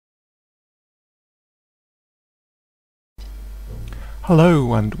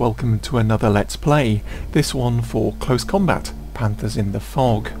Hello and welcome to another Let's Play, this one for Close Combat, Panthers in the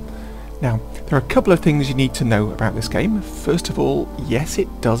Fog. Now, there are a couple of things you need to know about this game. First of all, yes, it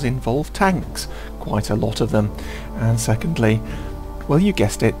does involve tanks, quite a lot of them. And secondly, well, you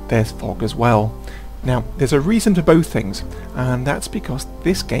guessed it, there's fog as well. Now, there's a reason for both things, and that's because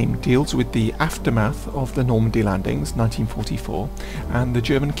this game deals with the aftermath of the Normandy landings, 1944, and the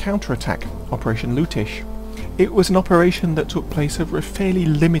German counterattack, Operation Lüttich. It was an operation that took place over a fairly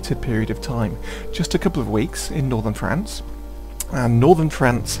limited period of time, just a couple of weeks in northern France. And northern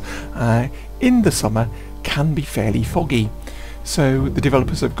France in the summer can be fairly foggy. So the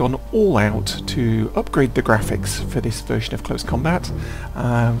developers have gone all out to upgrade the graphics for this version of Close Combat,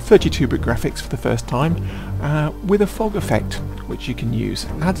 32-bit graphics for the first time, with a fog effect which you can use.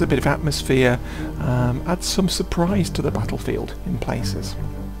 Adds a bit of atmosphere, adds some surprise to the battlefield in places.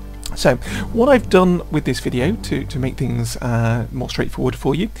 So, what I've done with this video to make things more straightforward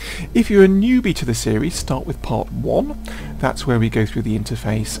for you, if you're a newbie to the series, start with part 1. That's where we go through the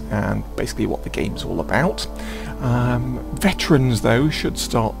interface and basically what the game's all about. Veterans, though, should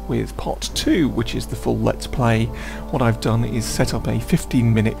start with part 2, which is the full Let's Play. What I've done is set up a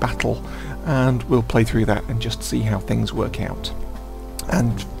 15-minute battle, and we'll play through that and just see how things work out.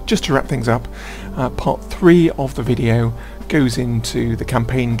 And just to wrap things up, part 3 of the video goes into the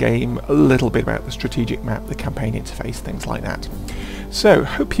campaign game, a little bit about the strategic map, the campaign interface, things like that. So,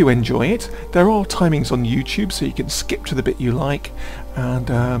 hope you enjoy it. There are timings on YouTube, so you can skip to the bit you like, and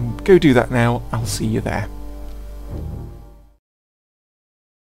go do that now. I'll see you there.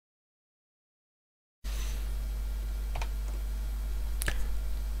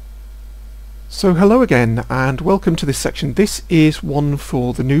 So hello again and welcome to this section. This is one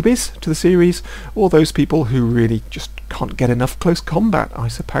for the newbies to the series, or those people who really just can't get enough close combat, I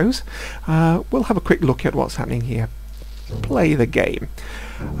suppose. We'll have a quick look at what's happening here. Play the game.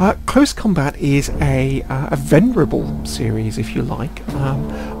 Close Combat is a venerable series, if you like.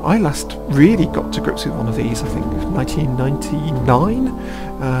 I last really got to grips with one of these, I think,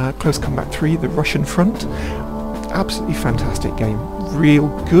 1999. Close Combat 3, the Russian Front. Absolutely fantastic game. Real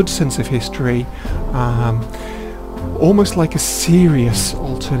good sense of history, almost like a serious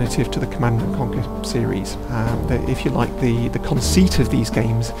alternative to the Command & Conquer series. If you like, the conceit of these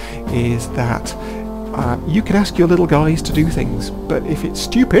games is that you can ask your little guys to do things, but if it's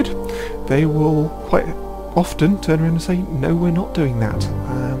stupid, they will quite often turn around and say, no, we're not doing that.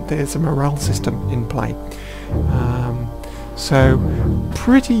 There's a morale system in play. So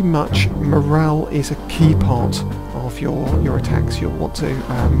pretty much morale is a key part of your attacks. You'll want to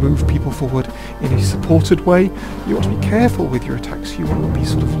move people forward in a supported way. You want to be careful with your attacks. You won't be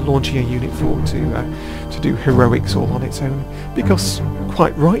sort of launching a unit forward to do heroics all on its own, because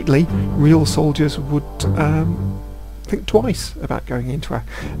quite rightly real soldiers would think twice about going into a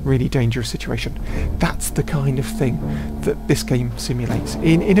really dangerous situation. That's the kind of thing that this game simulates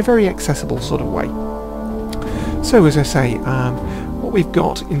in a very accessible sort of way. So as I say, what we've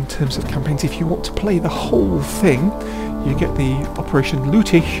got in terms of campaigns, if you want to play the whole thing, you get the Operation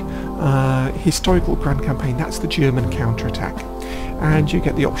Lüttich historical grand campaign. That's the German counterattack, and you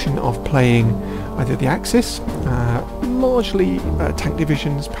get the option of playing either the Axis, largely tank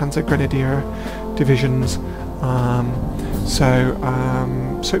divisions, Panzer Grenadier divisions, so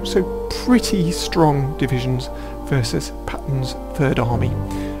pretty strong divisions versus Patton's Third Army,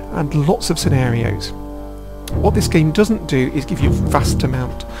 and lots of scenarios. What this game doesn't do is give you a vast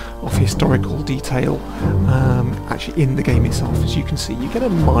amount of historical detail actually in the game itself. As you can see, you get a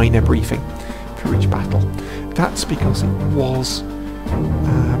minor briefing for each battle. That's because it was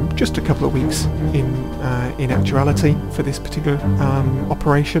just a couple of weeks in actuality for this particular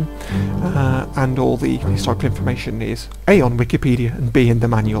operation, and all the historical information is A, on Wikipedia, and B, in the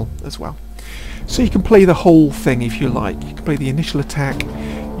manual as well. So you can play the whole thing if you like. You can play the initial attack,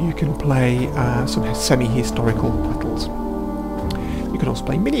 you can play some semi-historical battles. You can also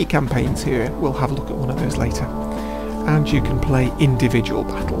play mini-campaigns here. We'll have a look at one of those later. And you can play individual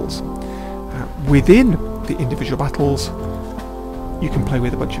battles. Within the individual battles, you can play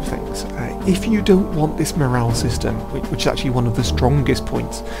with a bunch of things. If you don't want this morale system, which is actually one of the strongest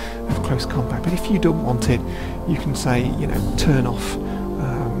points of Close Combat, but if you don't want it, you can say, you know, turn off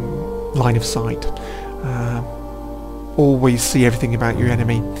line of sight. Always see everything about your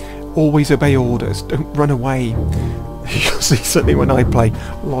enemy. Always obey orders. Don't run away. You'll see, certainly when I play,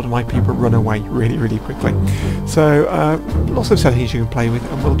 a lot of my people run away really, really quickly. So lots of settings you can play with,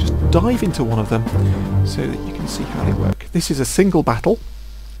 and we'll just dive into one of them so that you can see how they work. This is a single battle.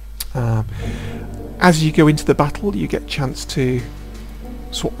 As you go into the battle, you get a chance to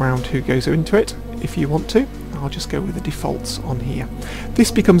swap round who goes into it if you want to. I'll just go with the defaults on here.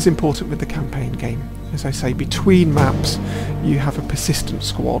 This becomes important with the campaign game. As I say, between maps you have a persistent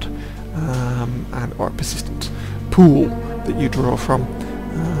squad or a persistent pool that you draw from,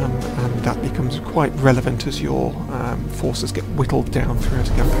 and that becomes quite relevant as your forces get whittled down throughout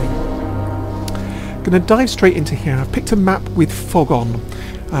a campaign. Going to dive straight into here. I've picked a map with fog on.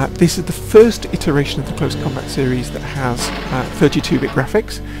 This is the first iteration of the Close Combat series that has 32-bit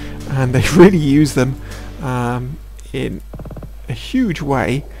graphics, and they really use them in a huge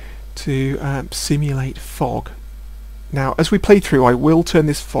way to simulate fog. Now, as we play through, I will turn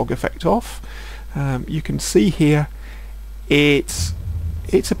this fog effect off. You can see here, it's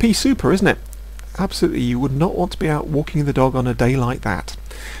a pea super, isn't it? Absolutely, you would not want to be out walking the dog on a day like that.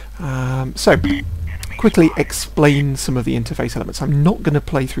 So, quickly explain some of the interface elements. I'm not going to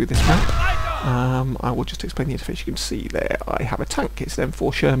play through this map. I will just explain the interface. You can see there I have a tank. It's an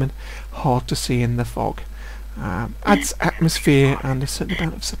M4 Sherman, hard to see in the fog. Adds atmosphere and a certain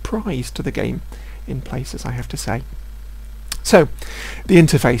amount of surprise to the game in places, I have to say. So, the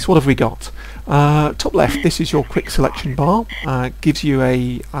interface, what have we got? Top left, this is your quick selection bar. Gives you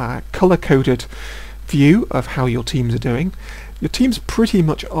a colour-coded view of how your teams are doing. Your teams pretty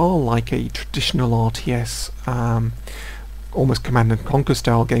much are like a traditional RTS, almost Command and Conquer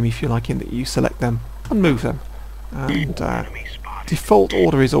style game, if you like, in that you select them and move them. And default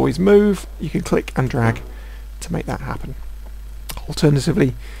order is always move. You can click and drag to make that happen.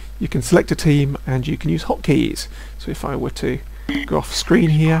 Alternatively, you can select a team and you can use hotkeys. So if I were to go off screen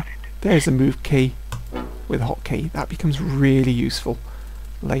here, there's a move key with a hotkey. That becomes really useful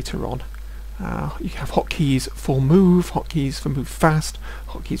later on. You have hotkeys for move fast,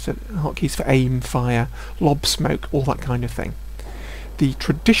 hotkeys for aim, fire, lob smoke, all that kind of thing. The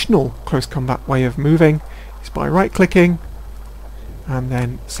traditional close combat way of moving is by right clicking and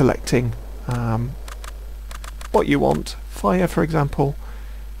then selecting what you want, fire for example,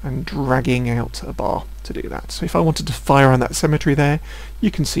 and dragging out a bar to do that. So if I wanted to fire on that cemetery there,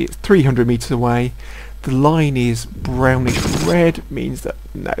 you can see it's 300 meters away. The line is brownish red, means that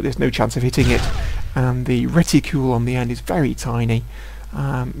no, there's no chance of hitting it, and the reticule on the end is very tiny,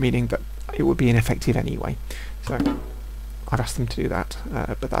 meaning that it would be ineffective anyway. So I've asked them to do that,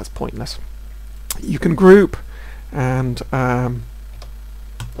 but that's pointless. You can group and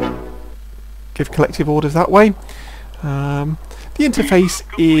give collective orders that way. The interface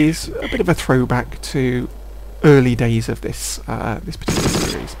is a bit of a throwback to early days of this this particular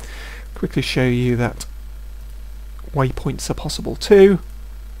series. Quickly show you that waypoints are possible too,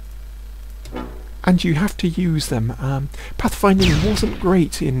 and you have to use them. Pathfinding wasn't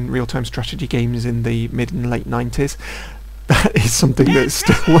great in real-time strategy games in the mid and late 90s. That is something that's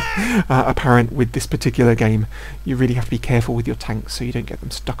still apparent with this particular game. You really have to be careful with your tanks so you don't get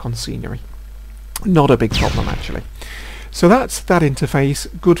them stuck on scenery. Not a big problem actually. So that's that interface,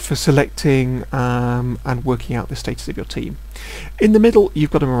 good for selecting and working out the status of your team. In the middle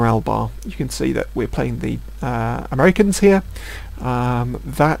you've got a morale bar. You can see that we're playing the Americans here.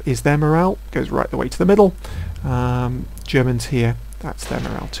 That is their morale, goes right the way to the middle. Germans here, that's their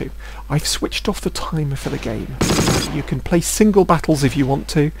morale too. I've switched off the timer for the game. You can play single battles if you want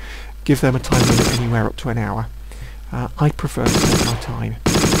to, give them a time limit anywhere up to an hour. I prefer to take my time.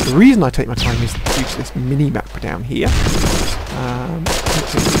 The reason I take my time is due to this mini-map down here.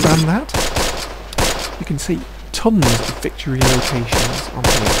 Let's expand that. You can see tons of victory locations on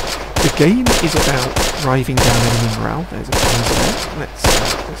here. The game is about driving down enemy morale. There's a Panzer there. Let's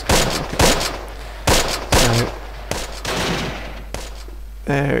go and have a look at that. So,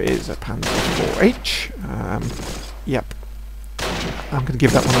 there is a Panzer 4H. Yep. I'm going to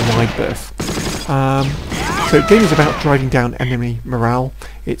give that one a wide berth. So the game is about driving down enemy morale.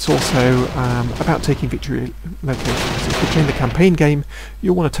 It's also about taking victory locations. If you're playing the campaign game,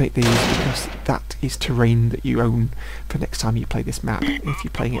 you'll want to take these because that is terrain that you own for next time you play this map, if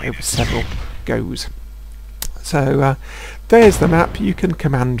you're playing it over several goes. So there's the map. You can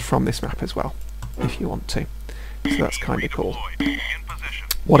command from this map as well, if you want to. So that's kind of cool.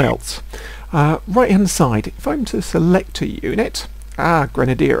 What else? Right hand side, if I'm to select a unit,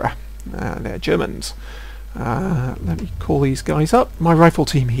 Grenadier, they're Germans. Let me call these guys up. My rifle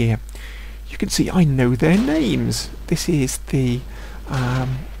team here. You can see I know their names. This is the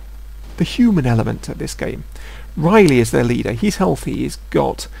human element of this game. Riley is their leader. He's healthy. He's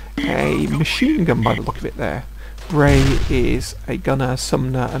got a machine gun by the look of it there. Bray is a gunner,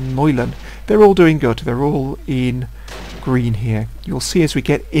 Sumner and Moylan. They're all doing good. They're all in green here. You'll see as we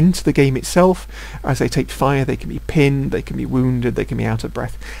get into the game itself, as they take fire, they can be pinned, they can be wounded, they can be out of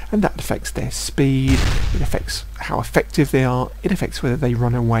breath, and that affects their speed, it affects how effective they are, it affects whether they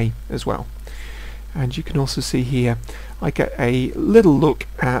run away as well. And you can also see here I get a little look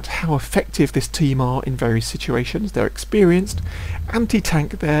at how effective this team are in various situations. They're experienced,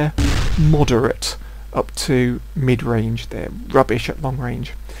 anti-tank they're moderate up to mid-range, they're rubbish at long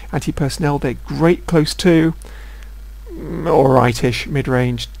range. Anti-personnel they're great close to, alright-ish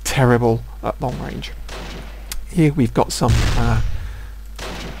mid-range, terrible at long range. Here we've got some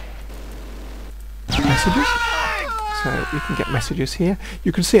messages. So we can get messages here.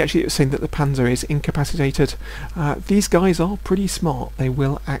 You can see actually it's saying that the Panzer is incapacitated. These guys are pretty smart. They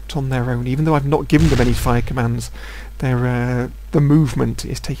will act on their own, even though I've not given them any fire commands. The movement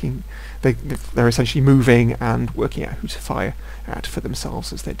is taking. They're essentially moving and working out who to fire at for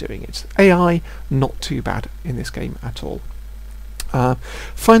themselves as they're doing it. AI not too bad in this game at all.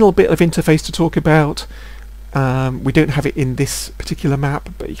 Final bit of interface to talk about. We don't have it in this particular map,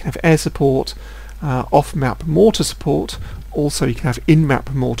 but you can have air support. Off-map mortar support, also you can have in-map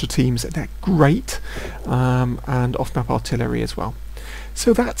mortar teams, they're great, and off-map artillery as well.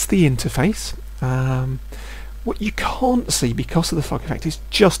 So that's the interface. What you can't see because of the fog effect is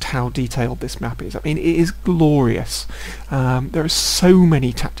just how detailed this map is. I mean, it is glorious. There are so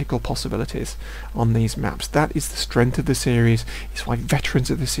many tactical possibilities on these maps. That is the strength of the series. It's why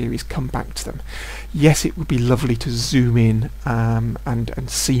veterans of the series come back to them. Yes, it would be lovely to zoom in and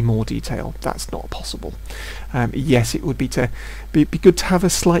see more detail. That's not possible. Yes, it would be good to have a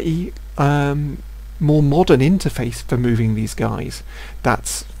slightly more modern interface for moving these guys.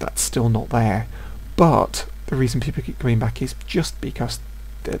 That's still not there. But the reason people keep coming back is just because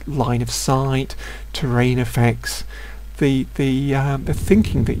the line of sight, terrain effects, the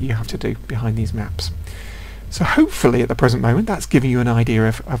thinking that you have to do behind these maps. So hopefully at the present moment that's giving you an idea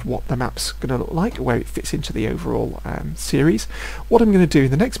of what the map's going to look like, where it fits into the overall series. What I'm going to do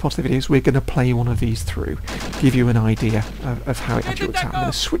in the next part of the video is we're going to play one of these through, give you an idea of how it actually looks out. I'm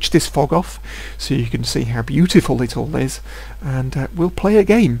going to switch this fog off so you can see how beautiful it all is, and we'll play a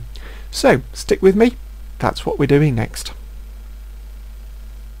game. So stick with me. That's what we're doing next.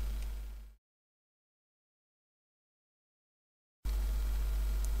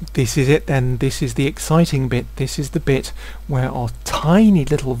 This is it then, this is the exciting bit, this is the bit where our tiny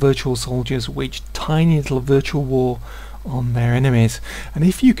little virtual soldiers wage tiny little virtual war on their enemies. And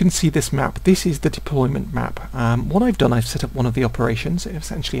if you can see this map, this is the deployment map. What I've done, I've set up one of the operations,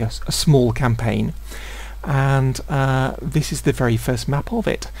 essentially a small campaign. And this is the very first map of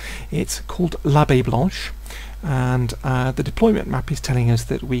it. It's called La Baie Blanche, and the deployment map is telling us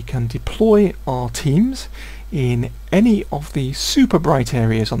that we can deploy our teams in any of the super bright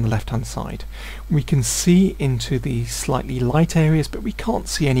areas on the left hand side. We can see into the slightly light areas, but we can't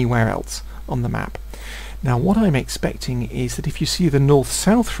see anywhere else on the map. Now what I'm expecting is that if you see the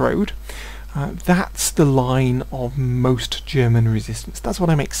north-south road, that's the line of most German resistance. That's what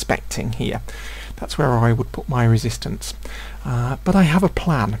I'm expecting here. That's where I would put my resistance. But I have a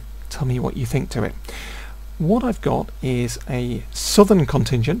plan. Tell me what you think to it. What I've got is a southern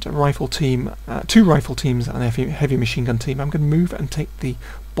contingent, a rifle team, 2 rifle teams and a heavy machine gun team. I'm going to move and take the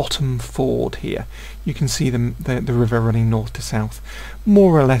bottom ford here. You can see the river running north to south,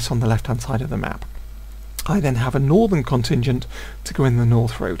 more or less on the left hand side of the map. I then have a northern contingent to go in the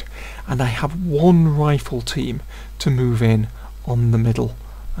north road, and I have 1 rifle team to move in on the middle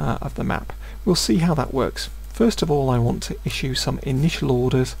of the map. We'll see how that works. First of all, I want to issue some initial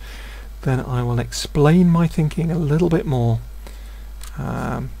orders, then I will explain my thinking a little bit more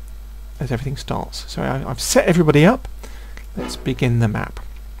as everything starts. So I've set everybody up. Let's begin the map.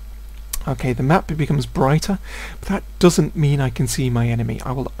 Okay, the map becomes brighter, but that doesn't mean I can see my enemy.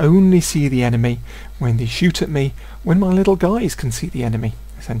 I will only see the enemy when they shoot at me, when my little guys can see the enemy,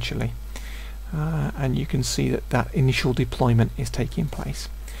 essentially. And you can see that that initial deployment is taking place.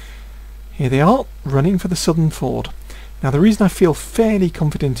 Here they are, running for the southern ford. Now the reason I feel fairly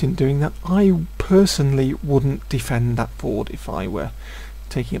confident in doing that, I personally wouldn't defend that ford if I were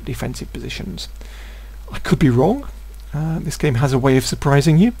taking up defensive positions. I could be wrong. This game has a way of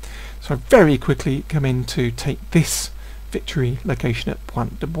surprising you. So I very quickly come in to take this victory location at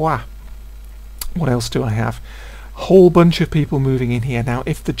Pointe de Bois. What else do I have? A whole bunch of people moving in here. Now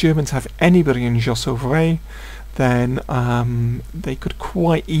if the Germans have anybody in Josselray, then they could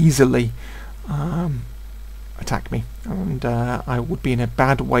quite easily attack me, and I would be in a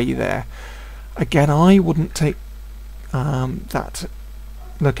bad way there. Again, I wouldn't take that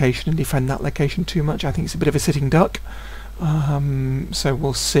location and defend that location too much. I think it's a bit of a sitting duck, so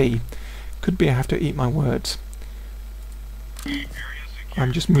we'll see. Could be I have to eat my words.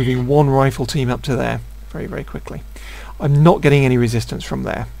 I'm just moving 1 rifle team up to there very, very quickly. I'm not getting any resistance from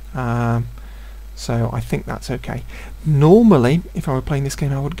there. So I think that's okay. Normally, if I were playing this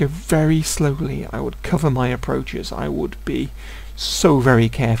game, I would go very slowly. I would cover my approaches. I would be so very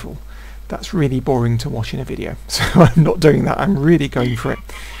careful. That's really boring to watch in a video. So I'm not doing that. I'm really going for it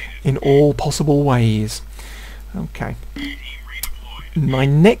in all possible ways. Okay. My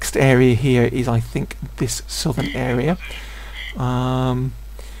next area here is, I think, this southern area.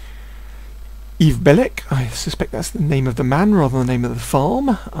 Belek, I suspect that's the name of the man rather than the name of the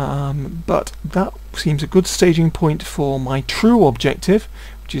farm, but that seems a good staging point for my true objective,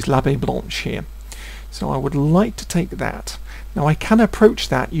 which is l'Abbé Blanche here. So I would like to take that. Now I can approach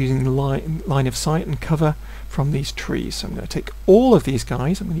that using the line of sight and cover from these trees. So I'm going to take all of these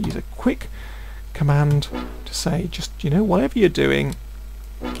guys. I'm going to use a quick command to say, just, you know, whatever you're doing,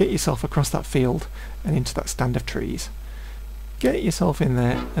 get yourself across that field and into that stand of trees. Get yourself in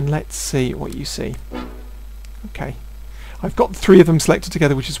there and let's see what you see. Okay, I've got 3 of them selected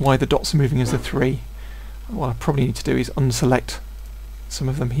together, which is why the dots are moving as the 3. What I probably need to do is unselect some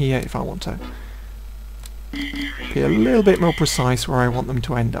of them here if I want to be a little bit more precise where I want them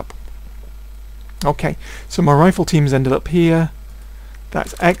to end up. Okay, so my rifle team's ended up here.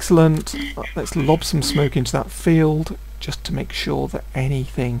 That's excellent. Let's lob some smoke into that field just to make sure that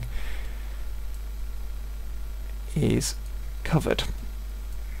anything is covered.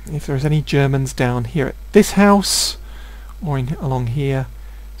 If there's any Germans down here at this house or along here,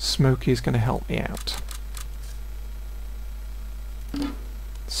 smoke is going to help me out.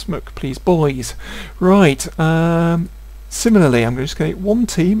 Smoke, please, boys. Right. Similarly, I'm just going to get one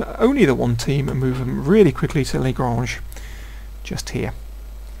team, only the one team, and move them really quickly to Lagrange, just here.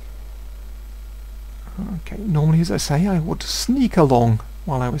 Okay. Normally, as I say, I would sneak along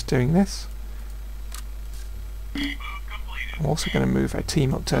while I was doing this. I'm also going to move a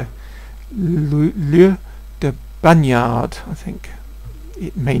team up to Lieu de Bagnard. I think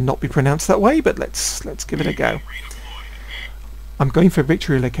it may not be pronounced that way, but let's give it a go. I'm going for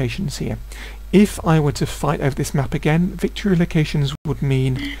victory locations here. If I were to fight over this map again, victory locations would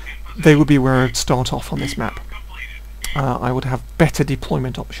mean they would be where I'd start off on this map. I would have better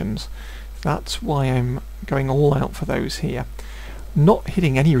deployment options. That's why I'm going all out for those here. Not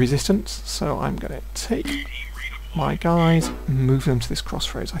hitting any resistance, so I'm going to take my guys, move them to this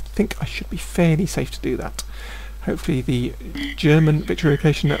crossroads. I think I should be fairly safe to do that. Hopefully the German victory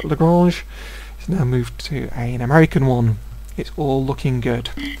location at Lagrange is now moved to an American one. It's all looking good.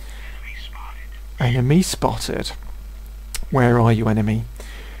 Enemy spotted. Where are you, enemy?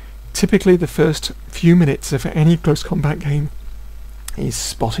 Typically the first few minutes of any close combat game is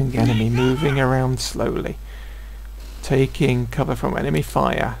spotting the enemy, moving around slowly, taking cover from enemy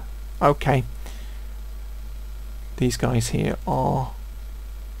fire. Okay. These guys here are...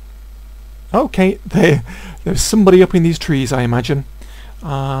 Okay, there's somebody up in these trees, I imagine.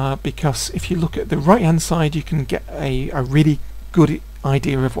 Because if you look at the right hand side, you can get a really good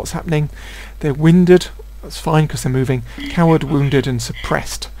idea of what's happening. They're winded, that's fine because they're moving. Coward, wounded and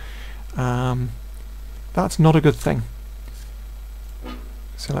suppressed. That's not a good thing.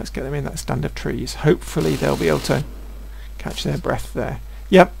 So let's get them in that stand of trees. Hopefully they'll be able to catch their breath there.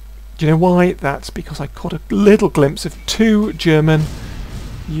 Yep. Do you know why? That's because I caught a little glimpse of 2 German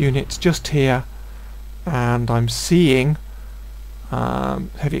units just here, and I'm seeing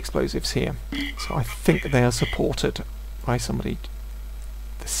heavy explosives here. So I think they are supported by somebody.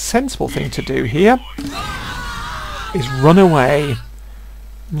 The sensible thing to do here is run away.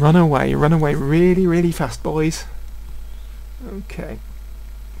 Run away. Run away really, really fast, boys. Okay.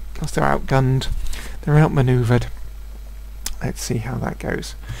 Because they're outgunned. They're outmaneuvered. Let's see how that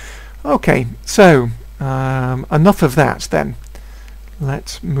goes. Okay, so enough of that then.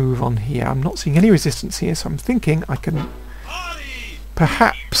 Let's move on here. I'm not seeing any resistance here, so I'm thinking I can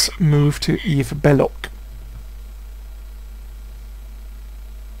perhaps move to Yves Belloc.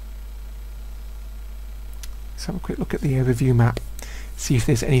 Let's have a quick look at the overview map, see if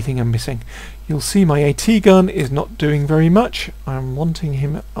there's anything I'm missing. You'll see my AT gun is not doing very much. I'm wanting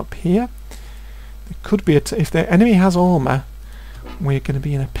him up here. There could be if the enemy has armour, we're going to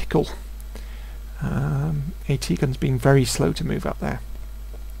be in a pickle. AT gun's being very slow to move up there.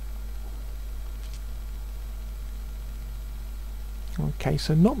 Okay,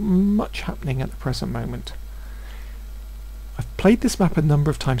 so not much happening at the present moment. I've played this map a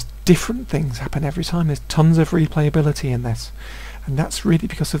number of times. Different things happen every time. There's tons of replayability in this. And that's really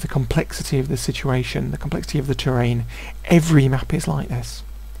because of the complexity of the situation, the complexity of the terrain. Every map is like this.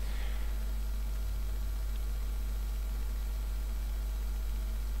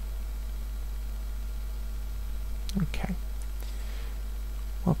 Okay.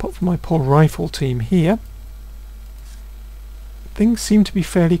 Well, apart from my poor rifle team here, things seem to be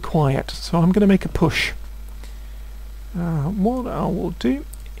fairly quiet, so I'm going to make a push. What I will do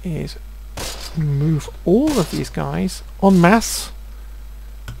is move all of these guys en masse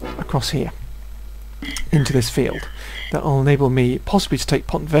across here into this field. That will enable me possibly to take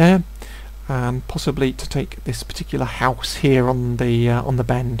Panthers and possibly to take this particular house here on the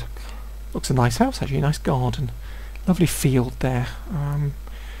bend. Looks a nice house, actually, a nice garden, lovely field there.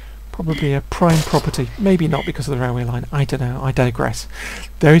 Probably a prime property, maybe not because of the railway line, I don't know, I digress.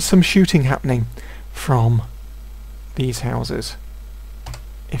 There is some shooting happening from these houses.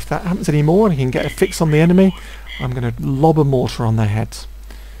 If that happens anymore and I can get a fix on the enemy, I'm going to lob a mortar on their heads.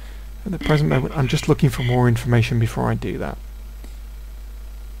 At the present moment, I'm just looking for more information before I do that.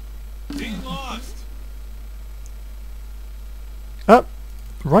 Oh,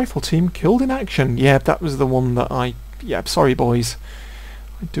 rifle team killed in action. Yeah, that was the one that yeah, sorry boys.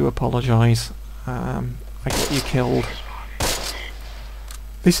 I do apologise. I got you killed.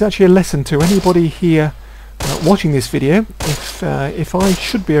 This is actually a lesson to anybody here watching this video. If I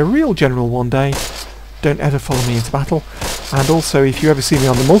should be a real general one day, don't ever follow me into battle. And also, if you ever see me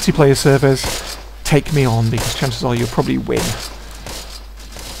on the multiplayer servers, take me on, because chances are you'll probably win.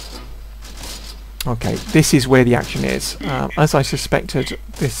 Okay, this is where the action is. As I suspected,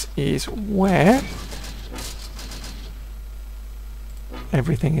 this is where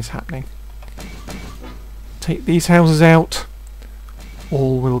everything is happening. Take these houses out,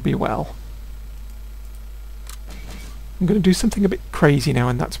 all will be well. I'm going to do something a bit crazy now,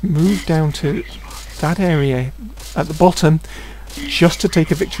 and that's move down to that area at the bottom just to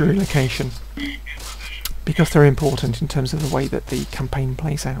take a victory location, because they're important in terms of the way that the campaign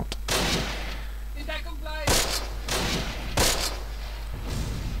plays out.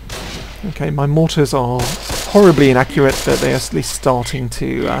 Okay, my mortars are horribly inaccurate, but they are at least starting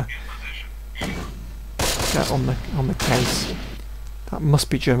to get on the case. That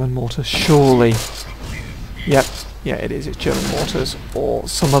must be German mortars, surely. Yep, yeah, it is. It's German mortars or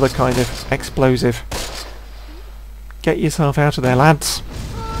some other kind of explosive. Get yourself out of there, lads.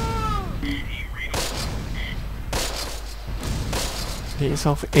 Get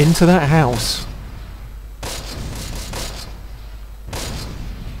yourself into that house.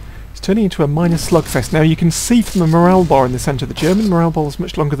 It's turning into a minor slugfest. Now you can see from the morale bar in the centre, the German morale bar is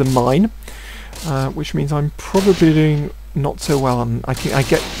much longer than mine, which means I'm probably doing not so well. And I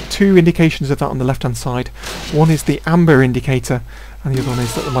get two indications of that on the left-hand side. One is the amber indicator, and the other one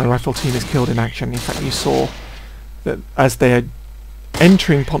is that my rifle team is killed in action. In fact, you saw that as they are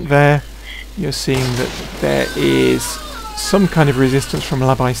entering Panthers, you're seeing that there is some kind of resistance from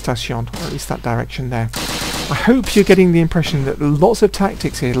L'Abbaye Station, or at least that direction there. I hope you're getting the impression that lots of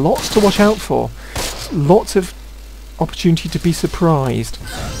tactics here, lots to watch out for, lots of opportunity to be surprised.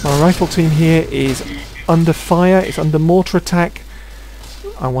 My rifle team here is under fire, it's under mortar attack.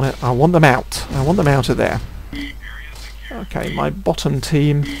 I want them out. I want them out of there. Okay, my bottom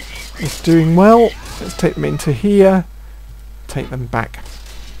team is doing well. Let's take them into here. Take them back.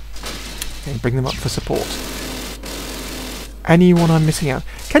 And bring them up for support. Anyone I'm missing out?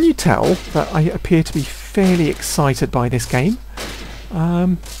 Can you tell that I appear to be fairly excited by this game?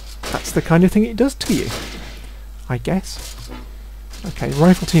 That's the kind of thing it does to you, I guess. Okay,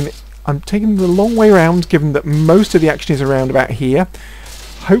 rifle team. I'm taking the long way around, given that most of the action is around about here.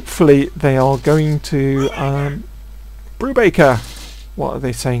 Hopefully they are going to... Brubaker! What are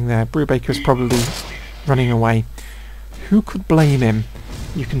they saying there? Brubaker's probably running away. Who could blame him?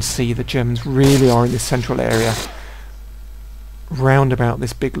 You can see the Germans really are in this central area. Round about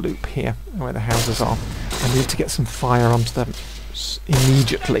this big loop here, where the houses are. I need to get some fire onto them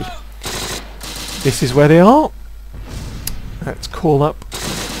immediately. This is where they are. Let's call up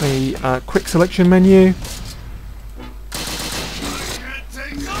the quick selection menu.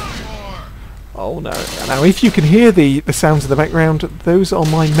 Oh no. Now if you can hear the sounds in the background, those are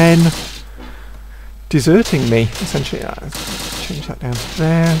my men deserting me, essentially. Change that down to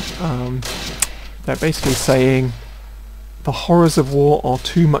there. They're basically saying the horrors of war are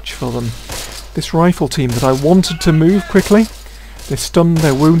too much for them. This rifle team that I wanted to move quickly, they're stunned,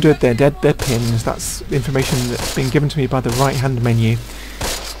 they're wounded, they're dead, they're pinned. That's information that's been given to me by the right hand menu.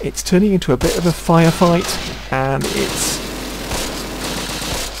 It's turning into a bit of a firefight, and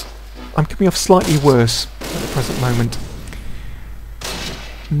I'm coming off slightly worse at the present moment.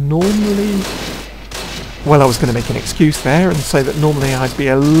 Normally... Well, I was going to make an excuse there and say that normally I'd be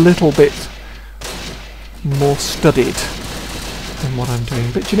a little bit more studied in what I'm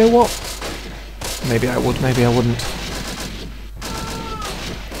doing. But you know what? Maybe I would, maybe I wouldn't.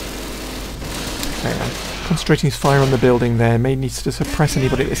 Okay, I'm concentrating his fire on the building there. May need to suppress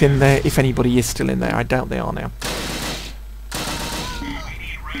anybody that's in there, if anybody is still in there. I doubt they are now.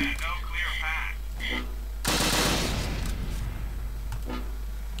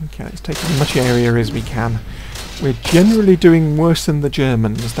 Okay, let's take as much area as we can. We're generally doing worse than the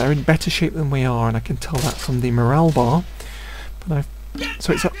Germans. They're in better shape than we are, and I can tell that from the morale bar. But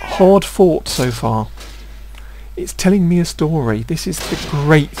so it's a hard fought so far. It's telling me a story. This is the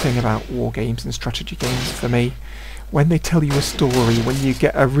great thing about war games and strategy games for me. When they tell you a story, when you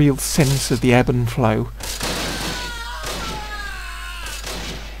get a real sense of the ebb and flow.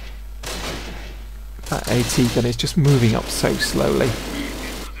 That AT gun is just moving up so slowly.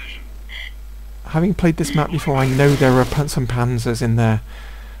 Having played this map before, I know there are some Panthers in there.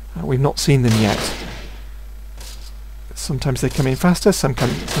 We've not seen them yet. Sometimes they come in faster,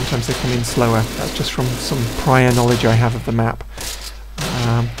 sometimes they come in slower. That's just from some prior knowledge I have of the map.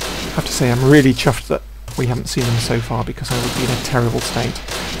 I have to say I'm really chuffed that we haven't seen them so far, because I would be in a terrible state.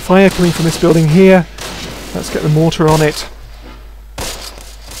 Fire coming from this building here. Let's get the mortar on it.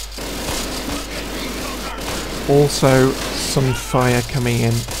 Also some fire coming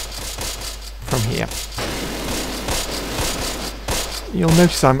in from here. You'll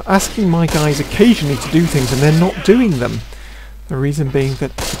notice I'm asking my guys occasionally to do things and they're not doing them. The reason being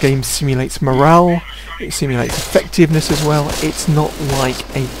that the game simulates morale, it simulates effectiveness as well. It's not like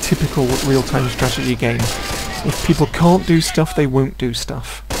a typical real-time strategy game. If people can't do stuff, they won't do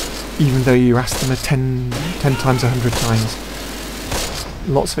stuff, even though you ask them 10 times, 100 times.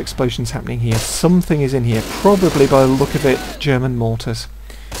 Lots of explosions happening here. Something is in here, probably by the look of it, German mortars.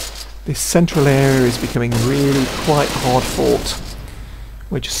 This central area is becoming really quite hard fought.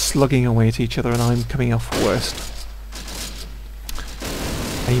 We're just slugging away at each other and I'm coming off worst.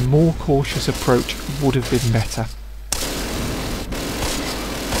 A more cautious approach would have been better.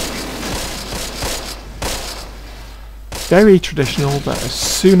 Very traditional that as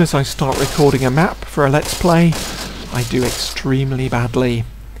soon as I start recording a map for a Let's Play, I do extremely badly.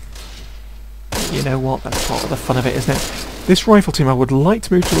 But you know what, that's part of the fun of it, isn't it? This rifle team I would like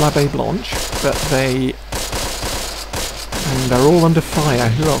to move to La Baie Blanche, but they're all under fire.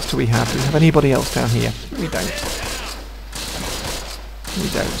 Who else do we have? Do we have anybody else down here? We don't. We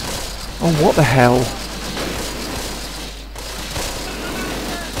don't. Oh, what the hell?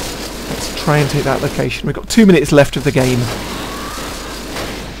 Let's try and take that location. We've got 2 minutes left of the game.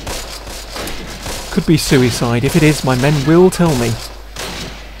 Could be suicide. If it is, my men will tell me.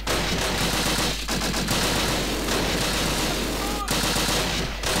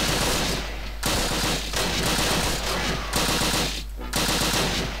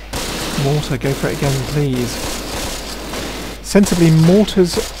 Mortar, go for it again, please. Sensibly,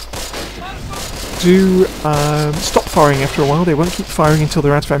 mortars do stop firing after a while. They won't keep firing until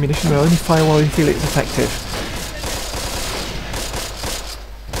they're out of ammunition. They'll only fire while they feel it's effective.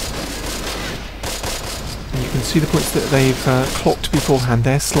 And you can see the points that they've clocked beforehand.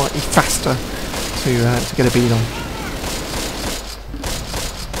 They're slightly faster to get a bead on.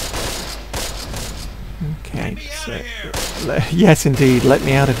 Okay, so yes, indeed. Let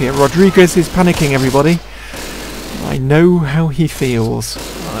me out of here. Rodriguez is panicking, everybody. I know how he feels.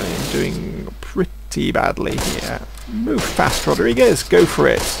 I'm doing pretty badly here. Move fast, Rodriguez. Go for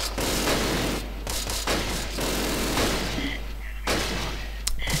it.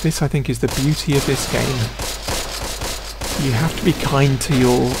 This, I think, is the beauty of this game. You have to be kind to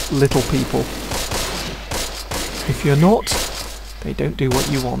your little people. If you're not, they don't do what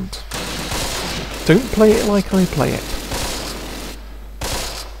you want. Don't play it like I play it.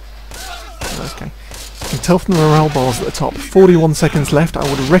 Okay. You can tell from the morale bars at the top, 41 seconds left. I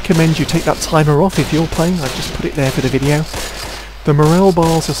would recommend you take that timer off if you're playing. I've just put it there for the video. The morale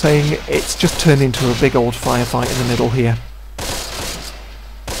bars are saying it's just turned into a big old firefight in the middle here.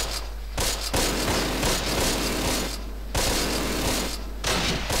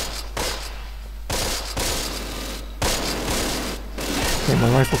 Okay, my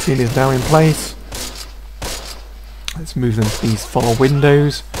rifle team is now in place. Let's move them to these far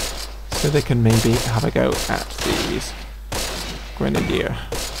windows so they can maybe have a go at these grenadier.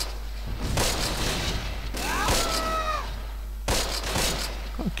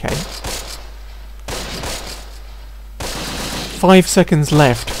 Okay. 5 seconds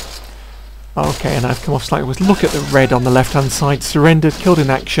left. Okay, and I've come off slightly. Look at the red on the left-hand side. Surrendered, killed in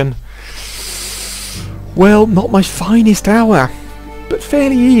action. Well, not my finest hour, but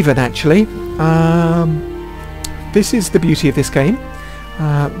fairly even actually. This is the beauty of this game.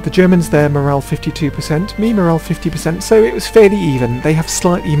 The Germans, their morale 52%, me morale 50%, so it was fairly even. They have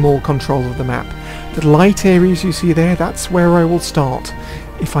slightly more control of the map. The light areas you see there, that's where I will start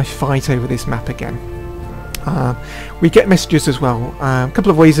if I fight over this map again. We get messages as well. A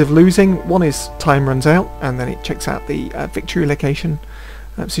couple of ways of losing. One is time runs out and then it checks out the victory location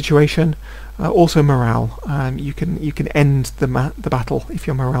situation. Also morale. You can end the battle if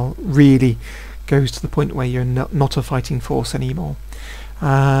your morale really goes to the point where you're not a fighting force anymore.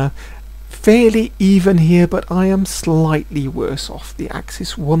 Fairly even here, but I am slightly worse off. The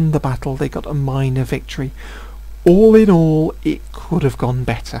Axis won the battle. They got a minor victory. All in all, it could have gone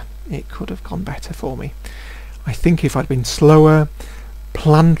better. It could have gone better for me. I think if I'd been slower,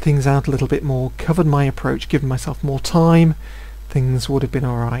 planned things out a little bit more, covered my approach, given myself more time, things would have been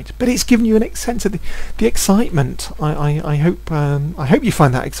alright. But it's given you a sense of the excitement. I hope you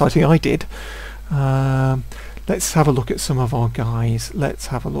find that exciting. I did. Let's have a look at some of our guys. Let's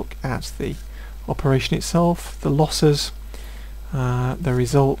have a look at the operation itself, the losses, the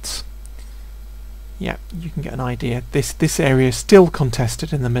results. Yeah, you can get an idea. This area is still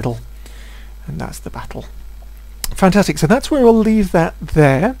contested in the middle, and that's the battle. Fantastic. So that's where I'll leave that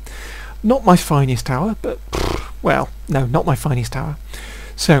there. Not my finest hour, but well, no, not my finest hour.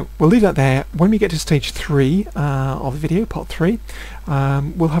 So we'll leave that there. When we get to stage 3 of the video, part 3,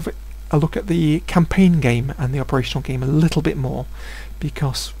 we'll have a look at the campaign game and the operational game a little bit more,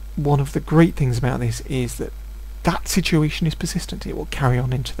 because one of the great things about this is that that situation is persistent. It will carry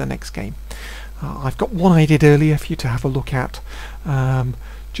on into the next game. I've got one I did earlier for you to have a look at.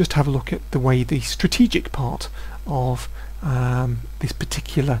 Just have a look at the way the strategic part of this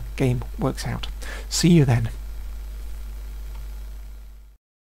particular game works out. See you then.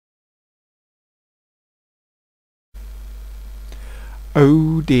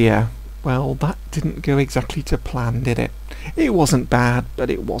 Oh dear. Well, that didn't go exactly to plan, did it? It wasn't bad, but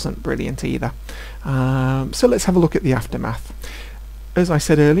it wasn't brilliant either. So let's have a look at the aftermath. As I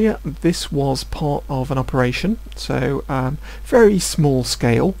said earlier, this was part of an operation, so very small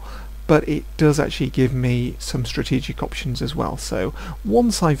scale, but it does actually give me some strategic options as well. So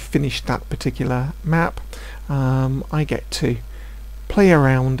once I've finished that particular map, I get to play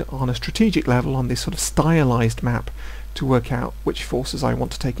around on a strategic level on this sort of stylized map to work out which forces I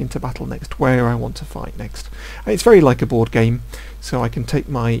want to take into battle next, where I want to fight next. And it's very like a board game, so I can take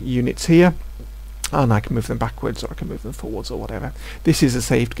my units here and I can move them backwards, or I can move them forwards, or whatever. This is a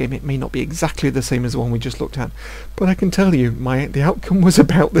saved game. It may not be exactly the same as the one we just looked at, but I can tell you the outcome was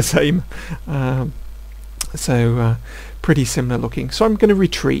about the same. So pretty similar looking. So I'm going to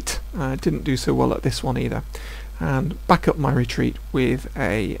retreat. Didn't do so well at this one either, and back up my retreat with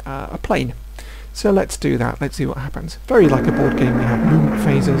a plane. So let's do that. Let's see what happens. Very like a board game, we have movement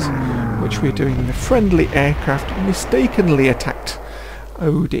phases, which we're doing. The friendly aircraft mistakenly attacked.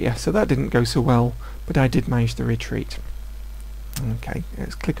 Oh dear, so that didn't go so well, but I did manage the retreat. Okay,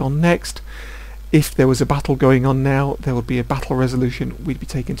 let's click on next. If there was a battle going on now, there would be a battle resolution. We'd be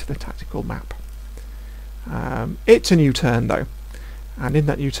taken to the tactical map. It's a new turn though, and in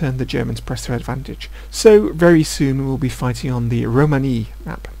that new turn the Germans press their advantage. So very soon we'll be fighting on the Romani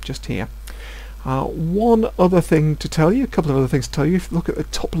map, just here. One other thing to tell you, a couple of other things to tell you. If you look at the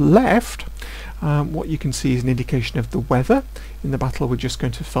top left, what you can see is an indication of the weather in the battle we're just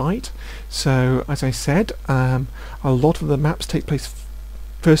going to fight. So as I said, a lot of the maps take place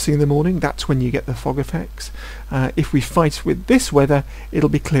first thing in the morning. That's when you get the fog effects. If we fight with this weather, it'll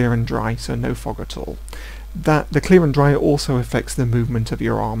be clear and dry, so no fog at all. The clear and dry also affects the movement of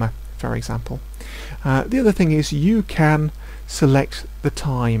your armour, for example. The other thing is you can select the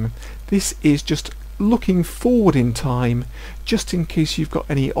time. This is just looking forward in time, just in case you've got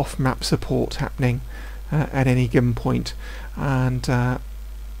any off-map support happening at any given point, and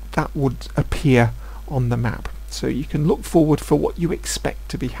that would appear on the map. So you can look forward for what you expect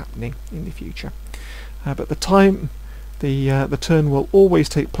to be happening in the future. But the time, the turn will always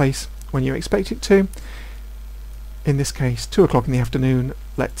take place when you expect it to. In this case, 2 o'clock in the afternoon.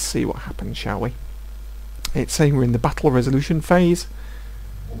 Let's see what happens, shall we? It's saying we're in the battle resolution phase,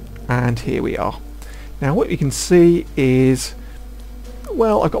 and here we are. Now what you can see is,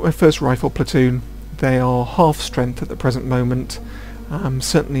 well, I've got my first rifle platoon. They are half strength at the present moment.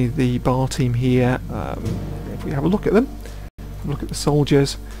 Certainly the bar team here, if we have a look at them, look at the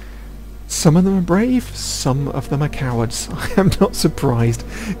soldiers, some of them are brave, some of them are cowards. I am not surprised,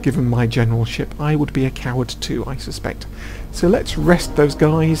 given my generalship. I would be a coward too, I suspect. So let's rest those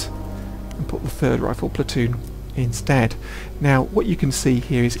guys and put the 3rd rifle platoon instead. Now what you can see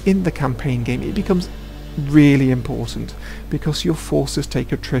here is in the campaign game it becomes really important, because your forces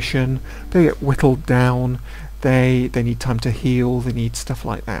take attrition, they get whittled down, they need time to heal, they need stuff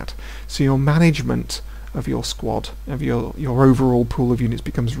like that. So your management of your squad, of your overall pool of units,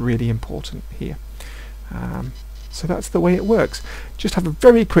 becomes really important here. So that's the way it works. Just have a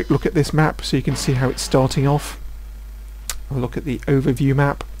very quick look at this map so you can see how it's starting off. Have a look at the overview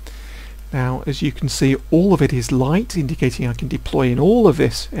map. Now, as you can see, all of it is light, indicating I can deploy in all of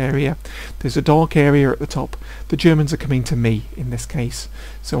this area. There's a dark area at the top. The Germans are coming to me in this case,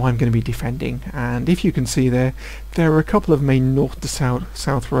 so I'm going to be defending. And if you can see there are a couple of main north to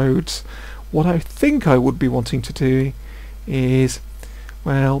south roads. What I think I would be wanting to do is,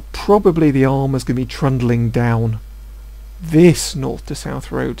 well, probably the armour's going to be trundling down this north to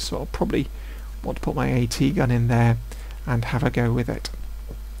south road, so I'll probably want to put my AT gun in there and have a go with it.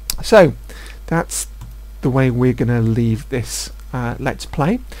 So that's the way we're going to leave this Let's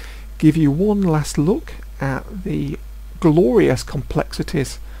Play. Give you one last look at the glorious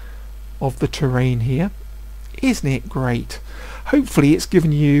complexities of the terrain here. Isn't it great? Hopefully it's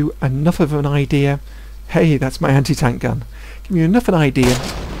given you enough of an idea. Hey, that's my anti-tank gun. Give you enough of an idea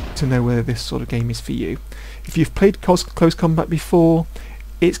to know whether this sort of game is for you. If you've played close combat before,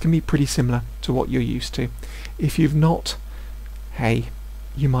 it's going to be pretty similar to what you're used to. If you've not, hey,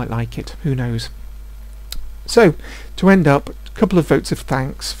 you might like it, who knows. So, to end up, a couple of votes of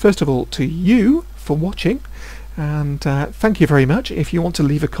thanks. First of all, to you for watching, and thank you very much. If you want to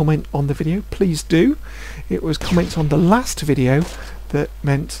leave a comment on the video, please do. It was comments on the last video that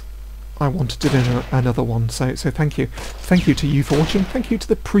meant I wanted to do another one, so thank you. Thank you to you for watching. Thank you to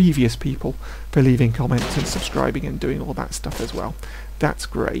the previous people for leaving comments and subscribing and doing all that stuff as well. That's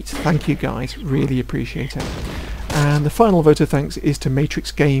great. Thank you guys, really appreciate it. And the final vote of thanks is to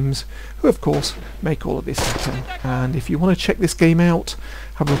Matrix Games, who of course make all of this happen. And if you want to check this game out,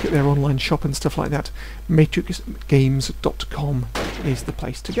 have a look at their online shop and stuff like that, matrixgames.com is the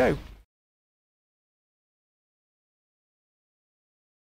place to go.